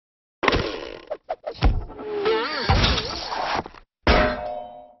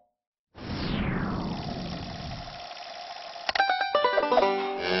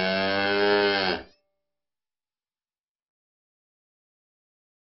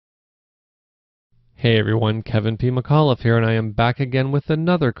Hey everyone, Kevin P. McAuliffe here, and I am back again with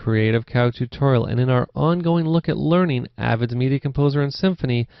another Creative Cow tutorial. And in our ongoing look at learning Avid's Media Composer and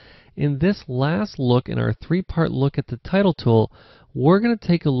Symphony, in this last look, in our three-part look at the title tool, we're going to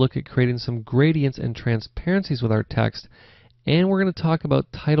take a look at creating some gradients and transparencies with our text, and we're going to talk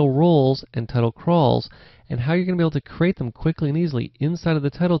about title rolls and title crawls, and how you're going to be able to create them quickly and easily inside of the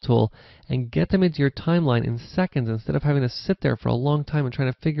title tool and get them into your timeline in seconds instead of having to sit there for a long time and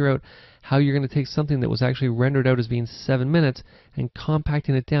trying to figure out how you're going to take something that was actually rendered out as being 7 minutes and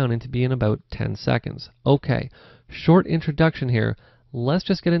compacting it down into being about 10 seconds. Okay, short introduction here. Let's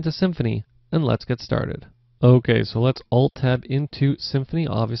just get into Symphony and let's get started. Okay, so let's Alt-Tab into Symphony,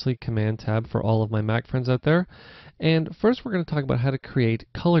 obviously Command-Tab for all of my Mac friends out there. And first we're going to talk about how to create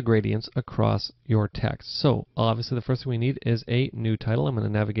color gradients across your text. So obviously the first thing we need is a new title. I'm going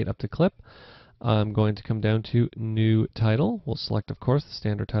to navigate up to Clip. I'm going to come down to New Title. We'll select, of course, the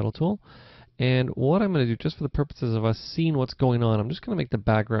standard title tool. And what I'm going to do, just for the purposes of us seeing what's going on, I'm just going to make the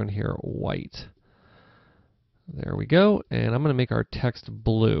background here white. There we go. And I'm going to make our text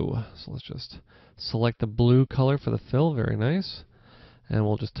blue. So let's just select the blue color for the fill. Very nice. And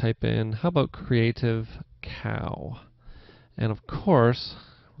we'll just type in, how about Creative Cow? And of course,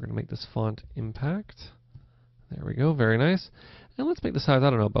 we're going to make this font impact. There we go. Very nice. And let's make the size, I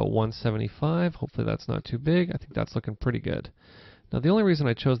don't know, about 175. Hopefully that's not too big. I think that's looking pretty good. Now the only reason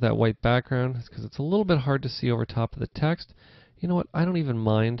I chose that white background is because it's a little bit hard to see over top of the text. You know what? I don't even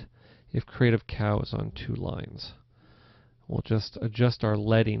mind if Creative Cow is on 2 lines. We'll just adjust our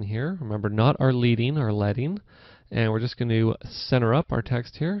leading here. Remember, not our leading, our leading. And we're just going to center up our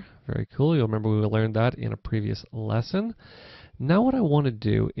text here. Very cool. You'll remember we learned that in a previous lesson. Now what I want to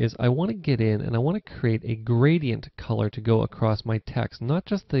do is I want to get in and I want to create a gradient color to go across my text, not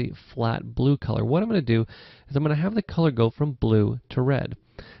just the flat blue color. What I'm going to do is I'm going to have the color go from blue to red.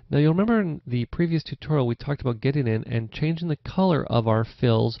 Now you'll remember in the previous tutorial we talked about getting in and changing the color of our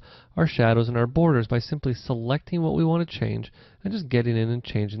fills, our shadows, and our borders by simply selecting what we want to change and just getting in and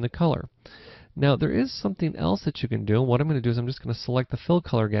changing the color. Now there is something else that you can do, and what I'm going to do is I'm just going to select the fill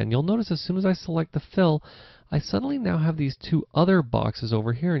color again. You'll notice as soon as I select the fill, I suddenly now have these 2 other boxes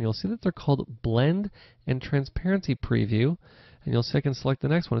over here, and you'll see that they're called Blend and Transparency Preview. And you'll see I can select the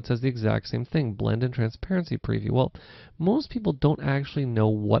next one. It says the exact same thing, Blend and Transparency Preview. Well, most people don't actually know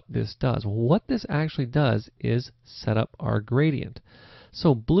what this does. What this actually does is set up our gradient.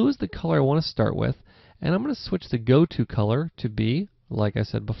 So blue is the color I want to start with, and I'm going to switch the go-to color to be, like I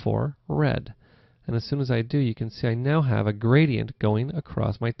said before, red. And as soon as I do, you can see I now have a gradient going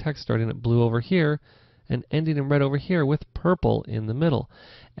across my text, starting at blue over here and ending in red over here with purple in the middle.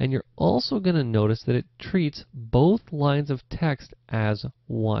 And you're also going to notice that it treats both lines of text as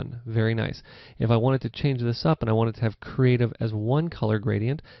one. Very nice. If I wanted to change this up and I wanted to have creative as one color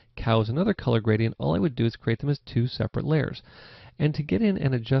gradient, cow as another color gradient, all I would do is create them as 2 separate layers. And to get in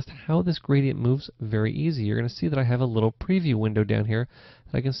and adjust how this gradient moves, very easy. You're going to see that I have a little preview window down here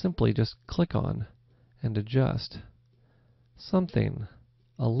that I can simply just click on and adjust something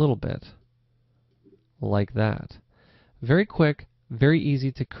a little bit like that. Very quick, very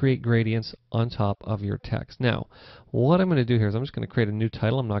easy to create gradients on top of your text. Now, what I'm going to do here is I'm just going to create a new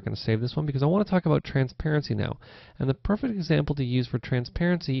title. I'm not going to save this one because I want to talk about transparency now. And the perfect example to use for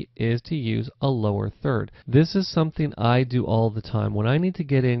transparency is to use a lower third. This is something I do all the time. When I need to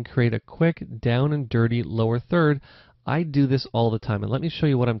get in, create a quick, down and dirty lower third, I do this all the time. And let me show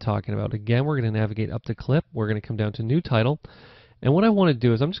you what I'm talking about. Again, we're going to navigate up to Clip. We're going to come down to New Title. And what I want to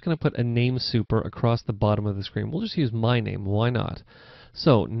do is I'm just going to put a name super across the bottom of the screen. We'll just use my name. Why not?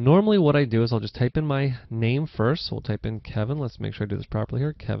 So normally what I do is I'll just type in my name first. So we'll type in Kevin. Let's make sure I do this properly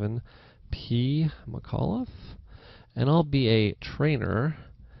here. Kevin P. McAuliffe. And I'll be a trainer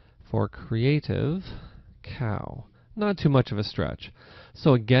for Creative Cow. Not too much of a stretch.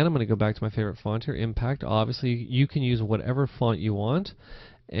 So again, I'm going to go back to my favorite font here, Impact. Obviously, you can use whatever font you want.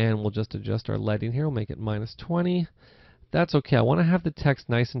 And we'll just adjust our leading here. We'll make it -20. That's okay. I want to have the text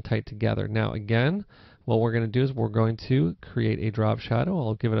nice and tight together. Now again, what we're going to do is we're going to create a drop shadow.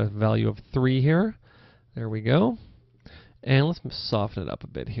 I'll give it a value of 3 here. There we go. And let's soften it up a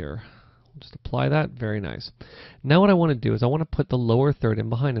bit here. Just apply that. Very nice. Now what I want to do is I want to put the lower third in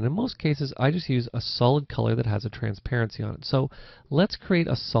behind. And in most cases, I just use a solid color that has a transparency on it. So let's create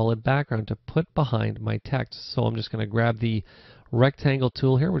a solid background to put behind my text. So I'm just going to grab the rectangle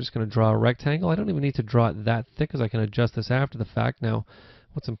tool here. We're just going to draw a rectangle. I don't even need to draw it that thick because I can adjust this after the fact. Now,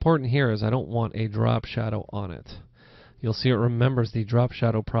 what's important here is I don't want a drop shadow on it. You'll see it remembers the drop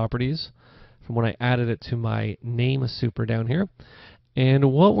shadow properties from when I added it to my name super down here.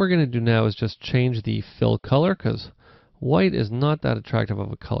 And what we're going to do now is just change the fill color because White is not that attractive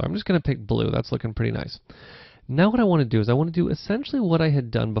of a color. I'm just going to pick blue. That's looking pretty nice. Now what I want to do is I want to do essentially what I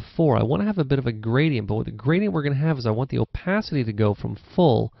had done before. I want to have a bit of a gradient, but what the gradient we're going to have is I want the opacity to go from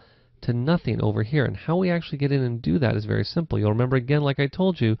full to nothing over here. And how we actually get in and do that is very simple. You'll remember again, like I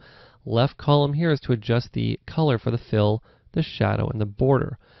told you, left column here is to adjust the color for the fill, the shadow, and the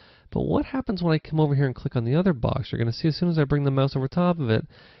border. But what happens when I come over here and click on the other box? You're going to see as soon as I bring the mouse over top of it,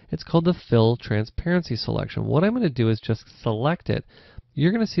 it's called the Fill Transparency selection. What I'm going to do is just select it.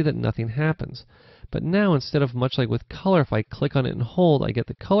 You're going to see that nothing happens. But now, instead of much like with color, if I click on it and hold, I get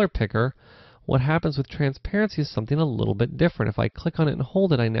the color picker. What happens with transparency is something a little bit different. If I click on it and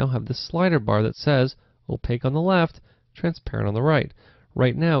hold it, I now have this slider bar that says opaque on the left, transparent on the right.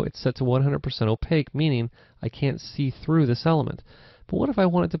 Right now, it's set to 100% opaque, meaning I can't see through this element. But what if I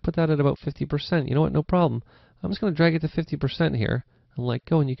wanted to put that at about 50%? You know what? No problem. I'm just going to drag it to 50% here and let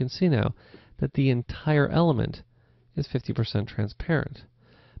go, and you can see now that the entire element is 50% transparent.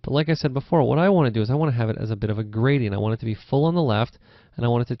 But like I said before, what I want to do is I want to have it as a bit of a gradient. I want it to be full on the left, and I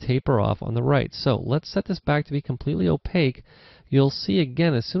want it to taper off on the right. So let's set this back to be completely opaque. You'll see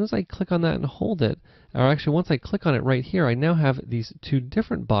again, as soon as I click on that and hold it, or actually once I click on it right here, I now have these two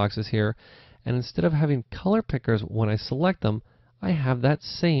different boxes here, and instead of having color pickers when I select them, I have that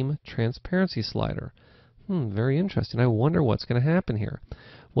same transparency slider. Very interesting. I wonder what's going to happen here.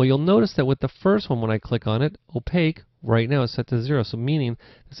 Well, you'll notice that with the first one, when I click on it, opaque, right now is set to 0, so meaning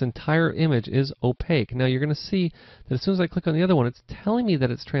this entire image is opaque. Now you're going to see that as soon as I click on the other one, it's telling me that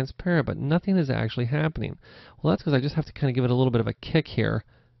it's transparent, but nothing is actually happening. Well, that's because I just have to kind of give it a little bit of a kick here,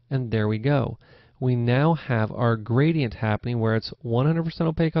 and there we go. We now have our gradient happening where it's 100%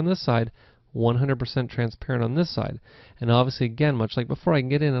 opaque on this side, 100% transparent on this side. And obviously, again, much like before, I can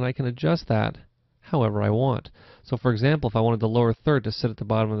get in and I can adjust that however I want. So for example, if I wanted the lower third to sit at the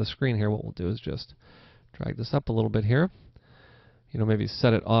bottom of the screen here, what we'll do is just drag this up a little bit here. Maybe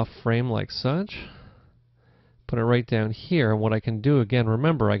set it off frame like such. Put it right down here. And what I can do, again,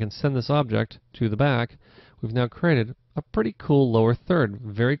 remember, I can send this object to the back. We've now created a pretty cool lower third.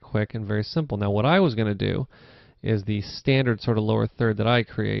 Very quick and very simple. Now what I was going to do is the standard sort of lower third that I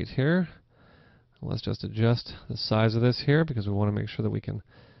create here. Let's just adjust the size of this here because we want to make sure that we can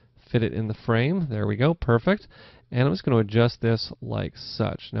fit it in the frame. There we go, perfect. And I'm just going to adjust this like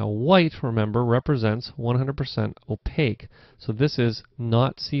such. Now white, remember, represents 100% opaque. So this is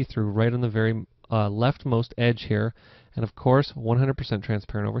not see-through right on the very leftmost edge here. And of course, 100%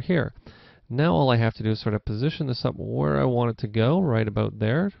 transparent over here. Now all I have to do is sort of position this up where I want it to go, right about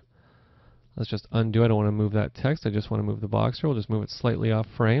there. Let's just undo. I don't want to move that text. I just want to move the box here. We'll just move it slightly off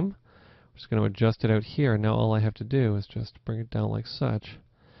frame. I'm just going to adjust it out here. Now all I have to do is just bring it down like such.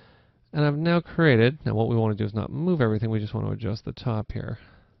 And I've now created, now what we want to do is not move everything, we just want to adjust the top here.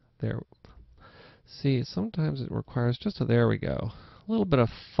 There. See, sometimes it requires there we go. A little bit of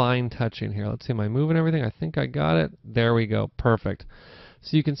fine touching here. Let's see, am I moving everything? I think I got it. There we go. Perfect.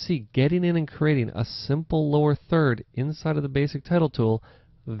 So you can see getting in and creating a simple lower third inside of the basic title tool,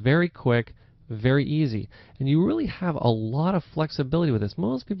 very quick, very easy. And you really have a lot of flexibility with this.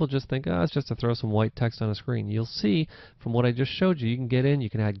 Most people just think, it's just to throw some white text on a screen. You'll see from what I just showed you, you can get in, you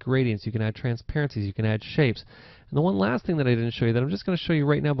can add gradients, you can add transparencies, you can add shapes. And the one last thing that I didn't show you that I'm just going to show you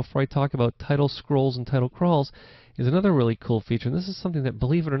right now before I talk about title scrolls and title crawls is another really cool feature. And this is something that,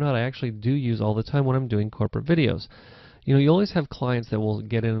 believe it or not, I actually do use all the time when I'm doing corporate videos. You always have clients that will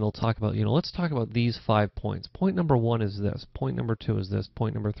get in and they'll talk about, let's talk about these 5 points. Point number 1 is this. Point number 2 is this.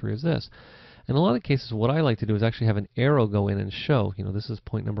 Point number 3 is this. In a lot of cases, what I like to do is actually have an arrow go in and show, this is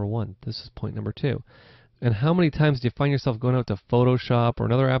point number 1, this is point number 2. And how many times do you find yourself going out to Photoshop or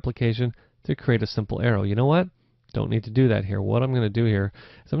another application to create a simple arrow? You know what? Don't need to do that here. What I'm going to do here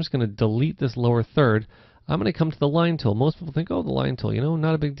is I'm just going to delete this lower third. I'm going to come to the line tool. Most people think, oh, the line tool,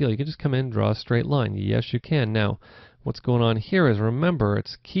 not a big deal. You can just come in, draw a straight line. Yes, you can. Now, what's going on here is, remember,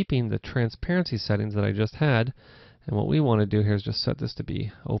 it's keeping the transparency settings that I just had. And what we want to do here is just set this to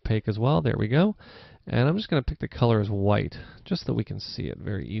be opaque as well. There we go. And I'm just going to pick the color as white, just so we can see it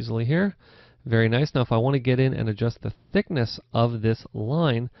very easily here. Very nice. Now if I want to get in and adjust the thickness of this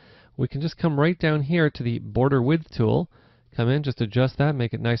line, we can just come right down here to the border width tool. Come in, just adjust that,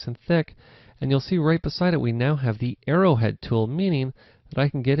 make it nice and thick. And you'll see right beside it we now have the arrowhead tool, meaning that I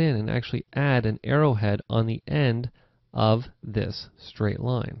can get in and actually add an arrowhead on the end of this straight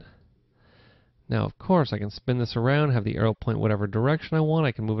line. Now, of course, I can spin this around, have the arrow point whatever direction I want.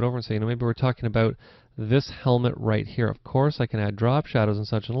 I can move it over and say, maybe we're talking about this helmet right here. Of course, I can add drop shadows and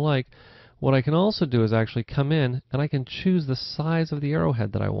such and the like. What I can also do is actually come in and I can choose the size of the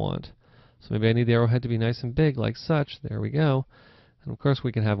arrowhead that I want. So maybe I need the arrowhead to be nice and big like such. There we go. And of course,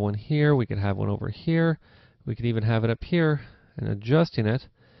 we can have one here. We could have one over here. We could even have it up here and adjusting it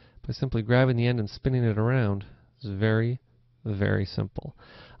by simply grabbing the end and spinning it around. It's very, very simple.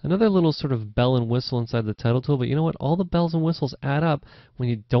 Another little sort of bell and whistle inside the title tool, but you know what? All the bells and whistles add up when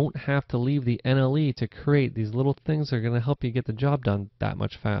you don't have to leave the NLE to create these little things that are going to help you get the job done that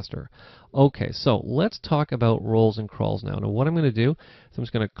much faster. Okay, so let's talk about rolls and crawls now. Now what I'm going to do is I'm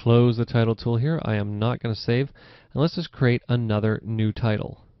just going to close the title tool here. I am not going to save, and let's just create another new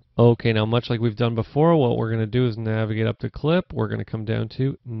title. Okay, now much like we've done before, what we're going to do is navigate up to Clip. We're going to come down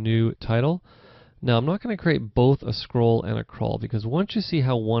to New Title. Now, I'm not going to create both a scroll and a crawl because once you see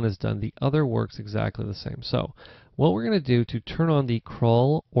how one is done, the other works exactly the same. So, what we're going to do to turn on the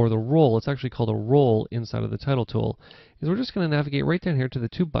crawl or the roll, it's actually called a roll inside of the title tool, is we're just going to navigate right down here to the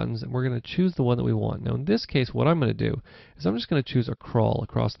two buttons and we're going to choose the one that we want. Now, in this case, what I'm going to do is I'm just going to choose a crawl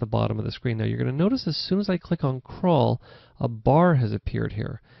across the bottom of the screen. Now, you're going to notice as soon as I click on crawl, a bar has appeared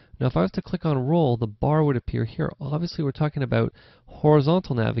here. Now, if I was to click on roll, the bar would appear here. Obviously, we're talking about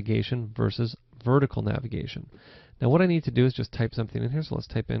horizontal navigation versus vertical navigation. Now, what I need to do is just type something in here. So let's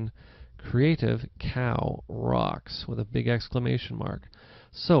type in Creative Cow Rocks with a big exclamation mark.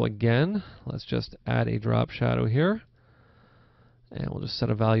 So again, let's just add a drop shadow here. And we'll just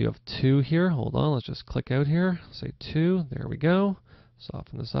set a value of 2 here. Hold on, let's just click out here. Say 2. There we go.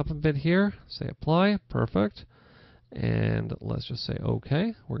 Soften this up a bit here. Say apply. Perfect. And let's just say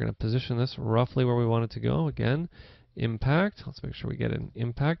OK. We're going to position this roughly where we want it to go. Again, impact. Let's make sure we get an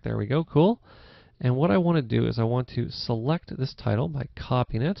impact. There we go. Cool. And what I want to do is I want to select this title by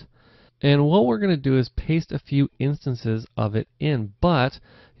copying it. And what we're going to do is paste a few instances of it in. But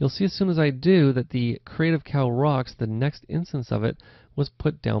you'll see as soon as I do that the Creative Cow Rocks, the next instance of it, was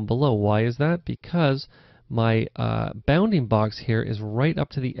put down below. Why is that? Because my bounding box here is right up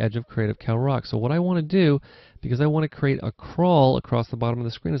to the edge of Creative Cow Rocks. So what I want to do, because I want to create a crawl across the bottom of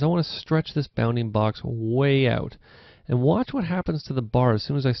the screen, is I want to stretch this bounding box way out. And watch what happens to the bar as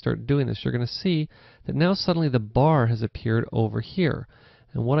soon as I start doing this. You're going to see that now suddenly the bar has appeared over here.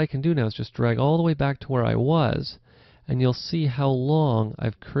 And what I can do now is just drag all the way back to where I was, and you'll see how long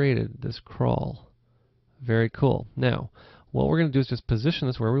I've created this crawl. Very cool. Now, what we're going to do is just position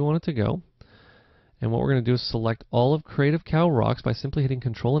this where we want it to go. And what we're going to do is select all of Creative Cow Rocks by simply hitting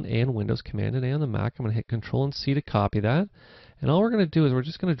Control and A on Windows, Command and A on the Mac. I'm going to hit Control and C to copy that. And all we're going to do is we're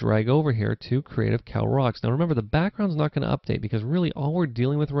just going to drag over here to Creative Cow Rocks. Now remember, the background's not going to update because really all we're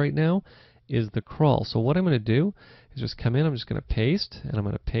dealing with right now is the crawl. So what I'm going to do is just come in, I'm just going to paste, and I'm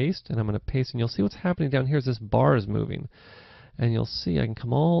going to paste, and I'm going to paste. And you'll see what's happening down here is this bar is moving. And you'll see I can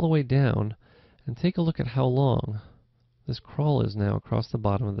come all the way down and take a look at how long this crawl is now across the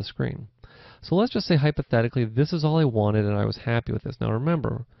bottom of the screen. So let's just say hypothetically this is all I wanted and I was happy with this. Now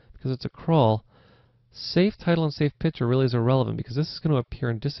remember, because it's a crawl, safe title and safe picture really is irrelevant because this is going to appear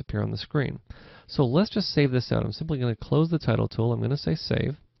and disappear on the screen. So let's just save this out. I'm simply going to close the title tool. I'm going to say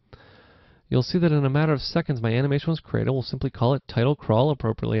save. You'll see that in a matter of seconds my animation was created. We'll simply call it title crawl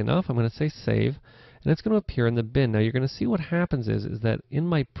appropriately enough. I'm going to say save, and it's going to appear in the bin. Now you're going to see what happens is that in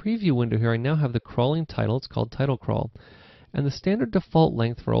my preview window here I now have the crawling title. It's called title crawl. And the standard default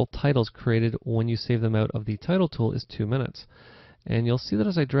length for all titles created when you save them out of the title tool is 2 minutes. And you'll see that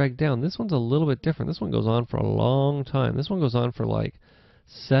as I drag down, this one's a little bit different. This one goes on for a long time. This one goes on for like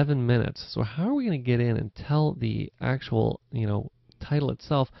 7 minutes. So how are we going to get in and tell the actual, title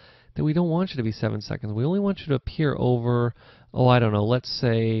itself that we don't want you to be 7 seconds? We only want you to appear over, I don't know, let's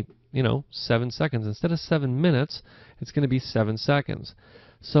say, 7 seconds. Instead of 7 minutes, it's going to be 7 seconds.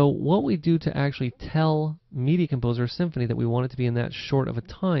 So what we do to actually tell Media Composer Symfony that we want it to be in that short of a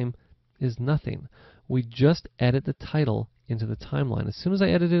time is nothing. We just edit the title into the timeline. As soon as I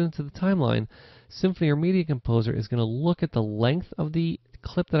edit it into the timeline, Symfony or Media Composer is going to look at the length of the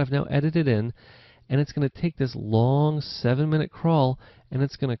clip that I've now edited in, and it's going to take this long 7-minute crawl and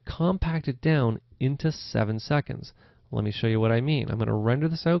it's going to compact it down into 7 seconds. Let me show you what I mean. I'm going to render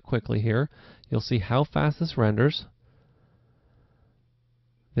this out quickly here. You'll see how fast this renders.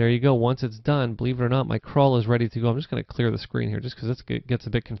 There you go. Once it's done, believe it or not, my crawl is ready to go. I'm just going to clear the screen here just because it gets a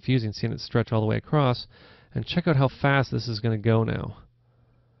bit confusing seeing it stretch all the way across. And check out how fast this is going to go now.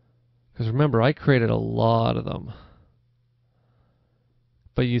 Because remember, I created a lot of them.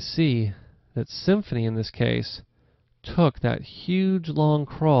 But you see that Symfony in this case took that huge long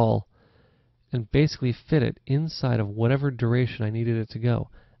crawl and basically fit it inside of whatever duration I needed it to go.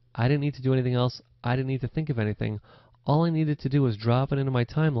 I didn't need to do anything else. I didn't need to think of anything. All I needed to do was drop it into my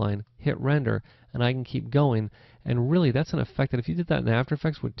timeline, hit render, and I can keep going. And really, that's an effect that if you did that in After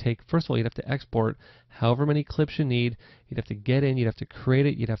Effects would take, first of all, you'd have to export however many clips you need. You'd have to get in, you'd have to create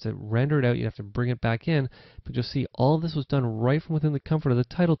it, you'd have to render it out, you'd have to bring it back in. But you'll see all of this was done right from within the comfort of the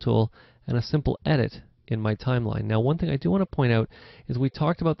title tool and a simple edit in my timeline. Now, one thing I do want to point out is we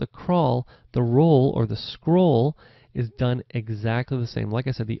talked about the crawl, the roll, or the scroll is done exactly the same. Like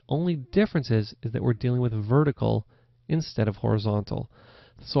I said, the only difference is that we're dealing with vertical instead of horizontal.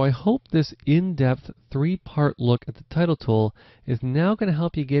 So I hope this in-depth 3-part look at the title tool is now going to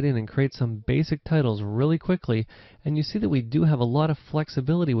help you get in and create some basic titles really quickly. And you see that we do have a lot of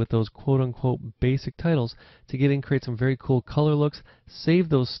flexibility with those quote-unquote basic titles to get in and create some very cool color looks, save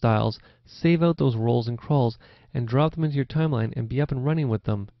those styles, save out those rolls and crawls, and drop them into your timeline and be up and running with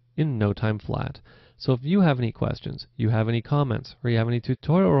them in no time flat. So if you have any questions, you have any comments, or you have any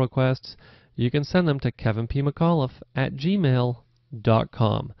tutorial requests, you can send them to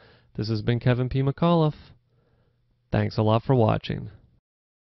kevinpmcauliffe@gmail.com. This has been Kevin P. McAuliffe. Thanks a lot for watching.